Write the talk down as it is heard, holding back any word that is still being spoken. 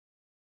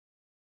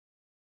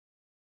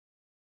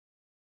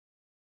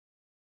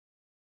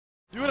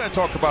You and I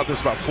talked about this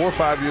about 4 or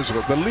 5 years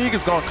ago. The league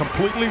has gone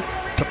completely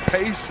to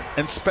pace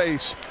and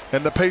space,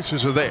 and the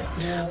Pacers are there.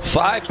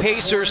 5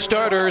 Pacers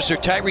starters are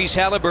Tyrese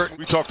Halliburton.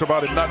 We talked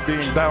about it not being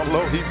down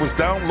low. He was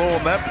down low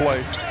on that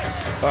play.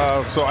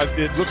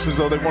 It looks as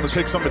though they want to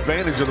take some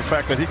advantage of the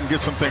fact that he can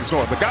get some things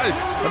going. The guy,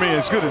 I mean,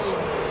 as good as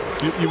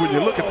when you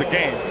look at the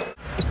game.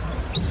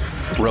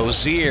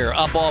 Rozier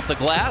up off the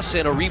glass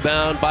and a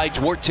rebound by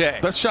Duarte.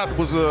 That shot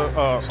was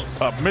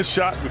a missed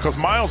shot because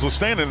Miles was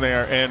standing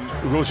there and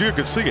Rozier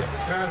could see it.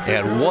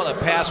 And what a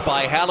pass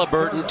by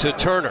Halliburton to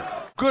Turner.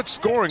 Good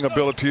scoring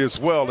ability as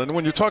well. And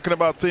when you're talking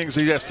about things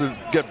he has to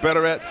get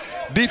better at,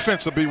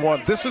 defense will be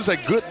one. This is a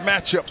good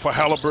matchup for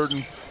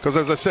Halliburton because,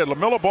 as I said,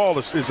 LaMelo Ball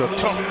is a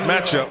tough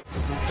matchup.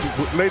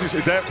 Ladies,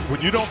 when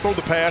you don't throw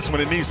the pass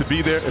when it needs to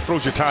be there, it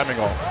throws your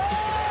timing off.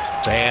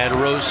 And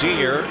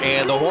Rozier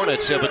and the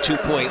Hornets have a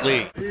 2-point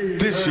lead.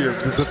 This year,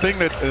 the thing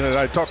that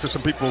I talked to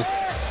some people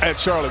at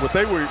Charlotte, what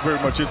they were very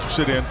much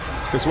interested in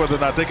is whether or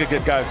not they could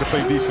get guys to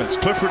play defense.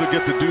 Clifford will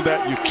get to do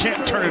that. You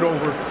can't turn it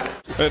over.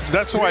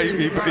 That's why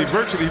he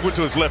virtually went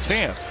to his left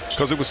hand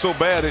because it was so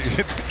bad it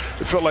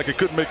felt like it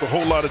couldn't make a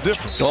whole lot of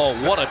difference. Oh,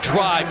 what a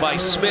drive by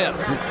Smith.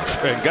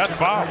 And got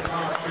fouled.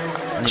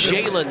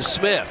 Jalen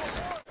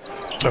Smith.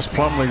 That's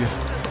Plumlee.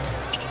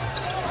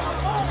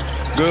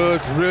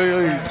 Good,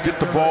 really get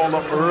the ball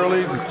up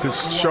early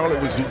because Charlotte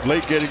was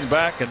late getting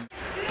back. And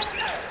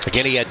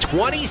again, he had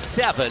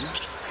 27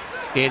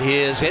 in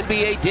his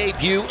NBA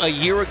debut a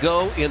year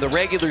ago in the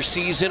regular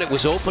season. It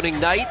was opening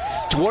night.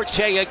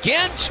 Duarte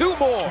again, 2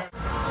 more.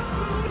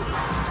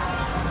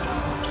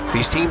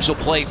 These teams will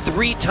play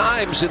 3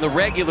 times in the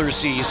regular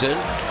season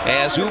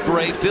as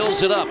Oubre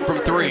fills it up from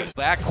 3.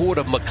 Backcourt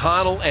of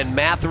McConnell and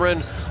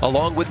Mathurin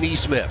along with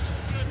Nesmith.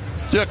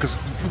 Yeah, because,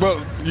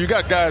 well, you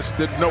got guys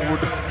that know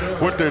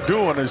what they're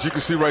doing, as you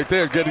can see right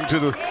there, getting to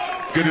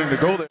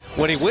go there.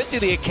 When he went to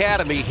the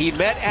academy, he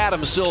met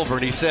Adam Silver,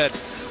 and he said,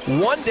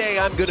 one day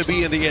I'm going to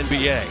be in the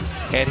NBA.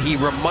 And he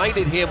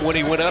reminded him when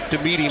he went up to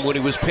meet him when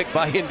he was picked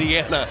by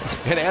Indiana.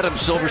 And Adam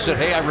Silver said,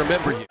 hey, I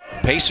remember you.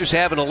 Pacers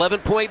have an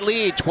 11-point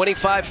lead,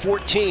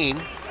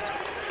 25-14.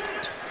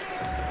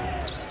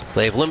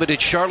 They've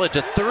limited Charlotte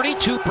to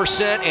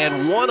 32%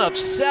 and 1 of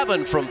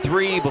 7 from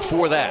 3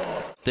 before that.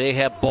 They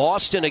have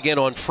Boston again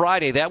on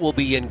Friday. That will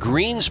be in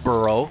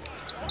Greensboro.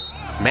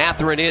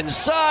 Mathurin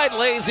inside,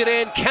 lays it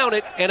in, count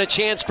it, and a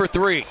chance for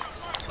 3.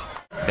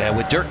 And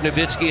with Dirk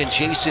Nowitzki and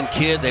Jason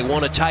Kidd, they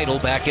won a title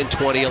back in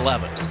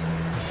 2011.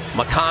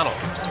 McConnell.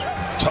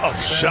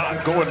 Tough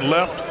shot going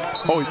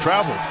left. Oh, he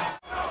traveled.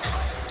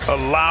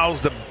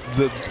 Allows the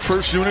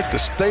first unit to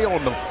stay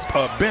on the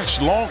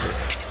bench longer.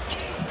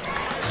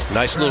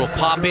 Nice little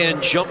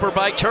pop-in jumper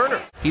by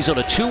Turner. He's on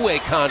a 2-way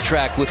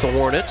contract with the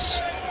Hornets.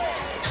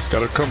 Got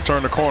to come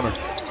turn the corner.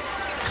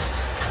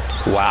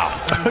 Wow.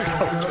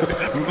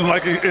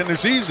 And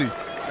it's easy.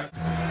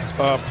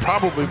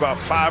 Probably about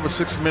 5 or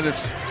 6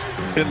 minutes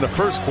in the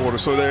first quarter,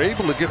 so they're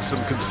able to get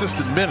some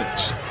consistent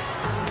minutes.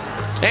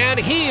 And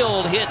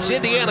Hield hits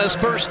Indiana's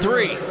first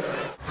 3.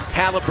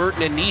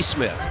 Halliburton and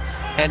Nesmith.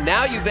 And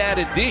now you've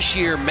added this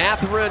year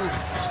Mathurin.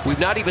 We've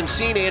not even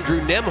seen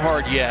Andrew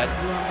Nembhard yet.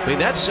 I mean,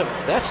 that's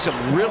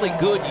some really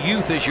good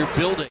youth as you're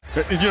building.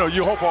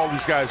 You hope all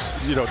these guys,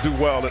 do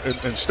well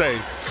and stay.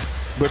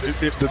 But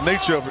if the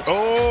nature of it,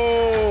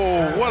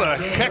 oh, what a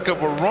heck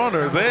of a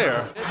runner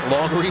there.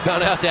 Long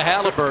rebound out to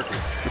Halliburton.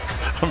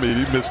 I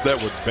mean, he missed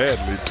that one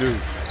badly, too.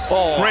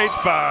 Oh. Great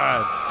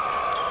find.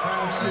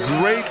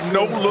 Great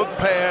no-look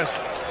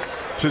pass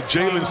to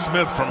Jalen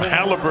Smith from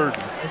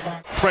Halliburton.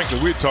 Frankly,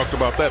 we talked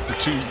about that for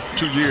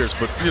two years,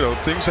 but,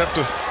 things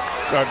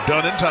are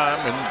done in time,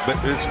 and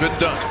it's been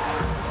done.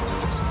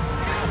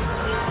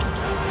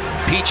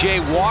 P.J.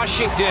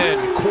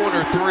 Washington,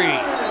 corner 3.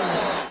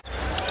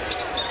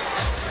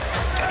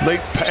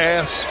 Late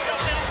pass.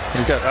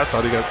 I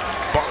thought he got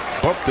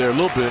bumped there a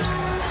little bit.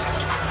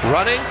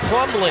 Running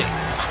Plumlee.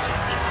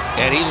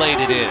 And he laid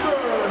it in.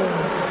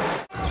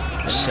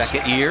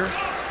 Second year.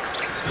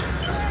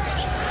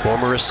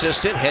 Former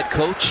assistant, head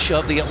coach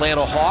of the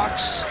Atlanta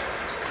Hawks.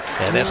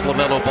 And that's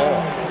LaMelo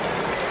Ball.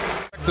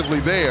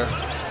 Actively there,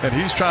 and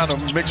he's trying to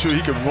make sure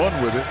he can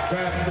run with it.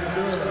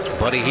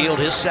 Buddy Hield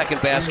his second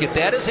basket.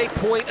 That is a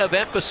point of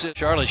emphasis.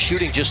 Charlotte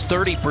shooting just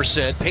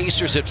 30%.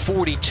 Pacers at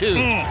 42.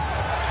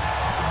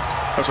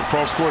 That's a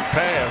cross-court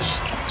pass.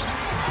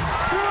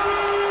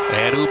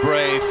 And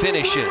Oubre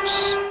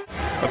finishes.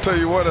 I'll tell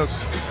you what, there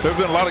have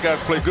been a lot of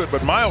guys play good,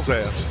 but Miles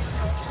has.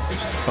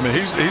 I mean,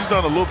 he's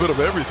done a little bit of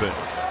everything.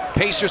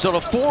 Pacers on a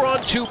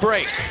 4-on-2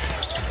 break.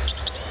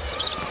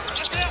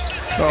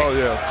 Oh,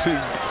 yeah. See,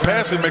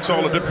 passing makes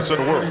all the difference in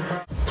the world.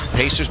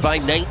 Pacers by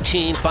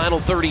 19, final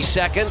 30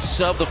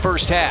 seconds of the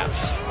first half.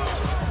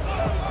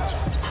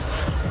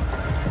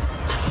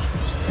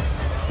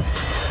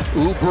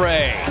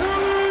 Oubre.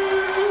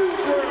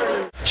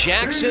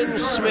 Jackson,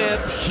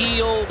 Smith,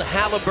 Hield,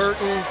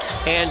 Halliburton,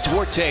 and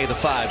Duarte, the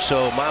 5.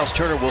 So Miles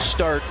Turner will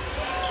start.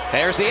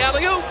 There's the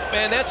alley-oop,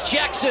 and that's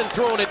Jackson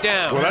throwing it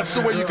down. Well, that's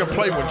the way you can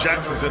play when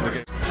Jackson's in the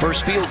game.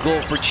 First field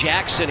goal for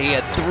Jackson. He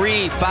had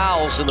 3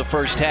 fouls in the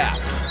first half.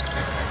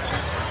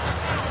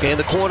 In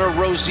the corner,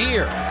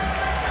 Rozier.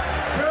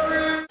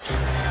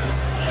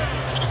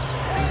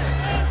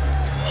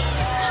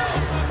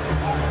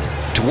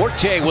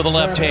 Duarte with a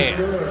left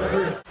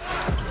hand.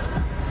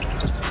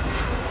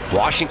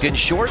 Washington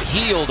short,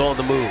 Healed on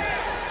the move.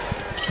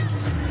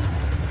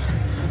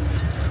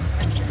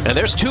 And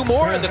there's two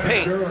more in the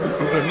paint.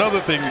 Another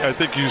thing I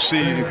think you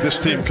see this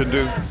team can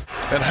do,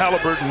 and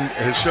Halliburton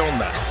has shown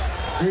that.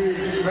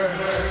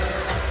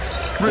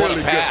 Really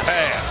good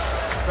pass.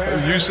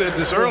 You said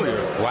this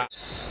earlier. Wow.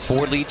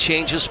 4 lead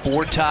changes,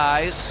 4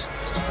 ties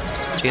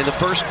in the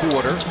first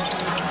quarter.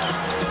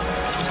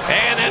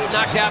 And that's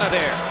knocked out of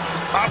there.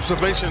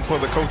 Observation for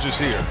the coaches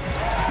here.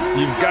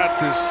 You've got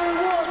this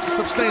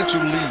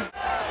substantial lead.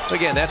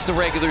 Again, that's the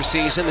regular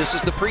season. This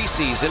is the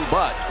preseason,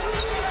 but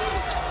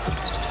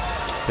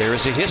there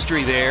is a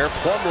history there.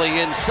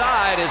 Plumlee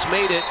inside has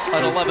made it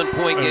an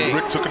 11-point game.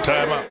 Rick took a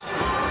timeout.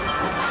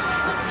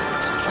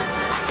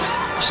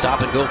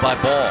 Stop and go by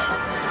Ball.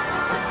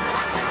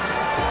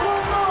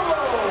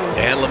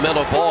 And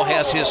LaMelo Ball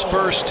has his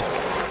first.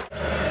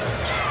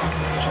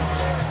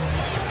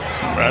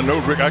 I know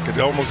Rick, I could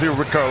almost hear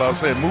Rick Carlisle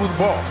saying, move the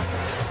ball.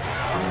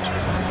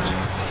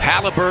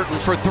 Halliburton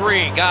for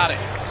 3, got it.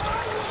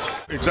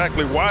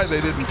 Exactly why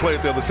they didn't play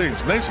at the other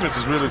teams.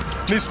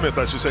 Naismith,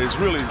 I should say, is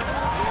really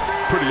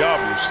pretty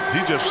obvious.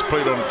 He just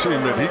played on a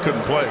team that he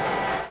couldn't play.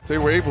 They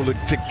were able to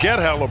get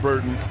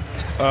Halliburton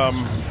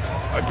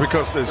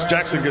because as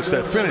Jackson gets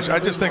that finish, I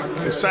just think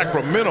it's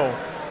Sacramento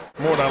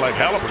more than I like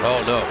Halliburton.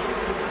 Oh, no.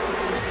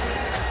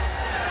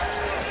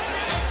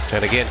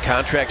 And again,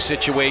 contract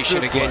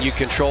situation. Again, you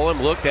control him.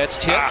 Look, that's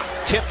tipped.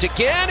 Tipped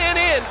again and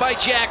in by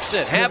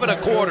Jackson. Having a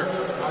quarter.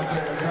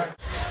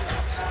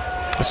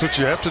 That's what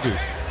you have to do.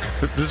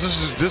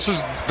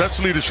 That's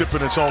leadership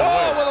in its own way.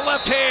 Oh, with a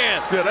left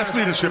hand. Yeah, that's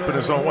leadership in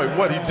its own way.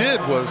 What he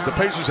did was the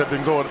Pacers have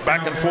been going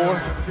back and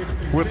forth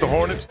with the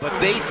Hornets. But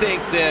they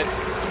think that.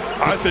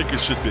 I think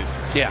it should be.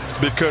 Yeah.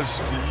 Because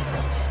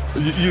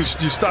you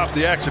stop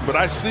the action. But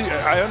I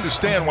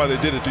understand why they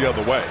did it the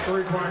other way.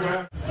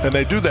 And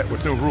they do that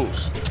with new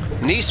rules.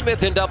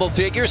 Naismith in double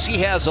figures. He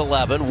has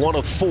 11, 1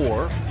 of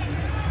 4.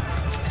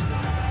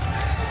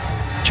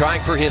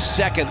 Trying for his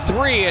second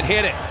 3 and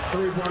hit it.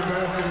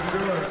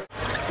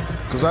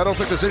 Because I don't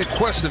think there's any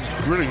question,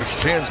 really,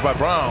 hands by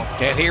Brown.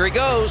 And here he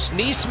goes.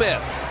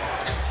 Naismith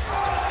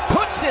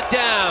puts it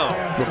down.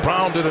 But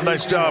Brown did a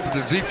nice job of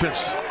the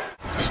defense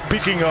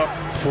speaking up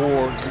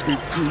for,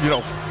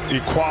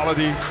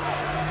 equality.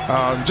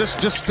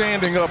 Just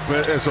standing up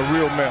as a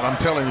real man. I'm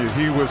telling you,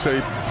 he was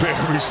a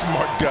very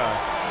smart guy.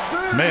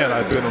 Man,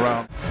 I've been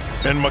around.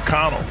 And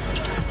McConnell,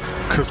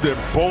 because they're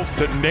both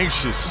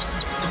tenacious.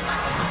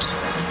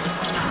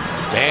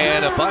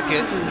 And a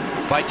bucket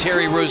by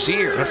Terry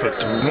Rozier. That's a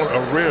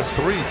rare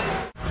 3.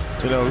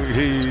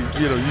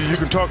 You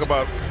can talk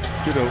about,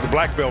 the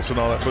black belts and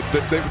all that, but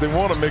they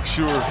want to make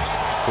sure.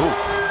 Ooh.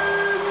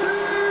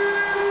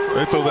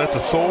 They throw that to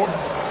Thor.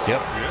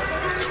 Yep.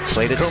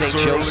 Played at St.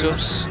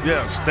 Joseph's.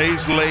 Yeah,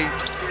 stays late.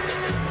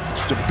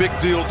 The big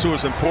deal to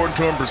it's important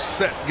to him.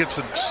 Brissett gets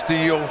a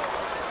steal.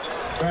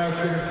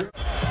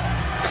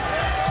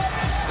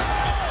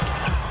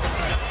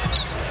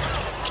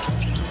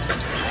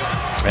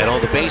 And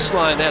on the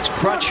baseline, that's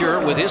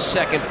Crutcher with his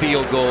second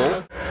field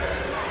goal.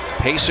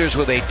 Pacers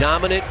with a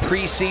dominant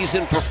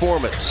preseason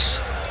performance.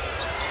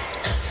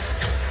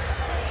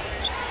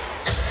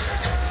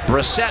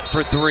 Brissett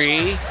for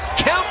 3.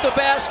 Count the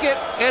basket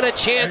and a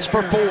chance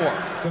for 4.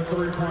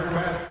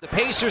 The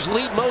Pacers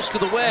lead most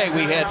of the way.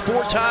 We had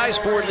 4 ties,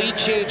 4 lead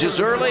changes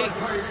early.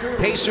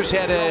 Pacers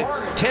had a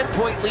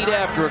 10-point lead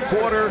after a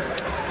quarter,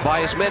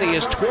 by as many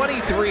as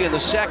 23 in the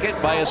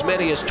second, by as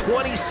many as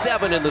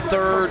 27 in the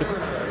third.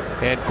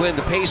 And Quinn,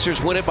 the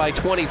Pacers win it by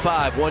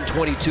 25,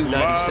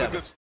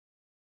 122-97.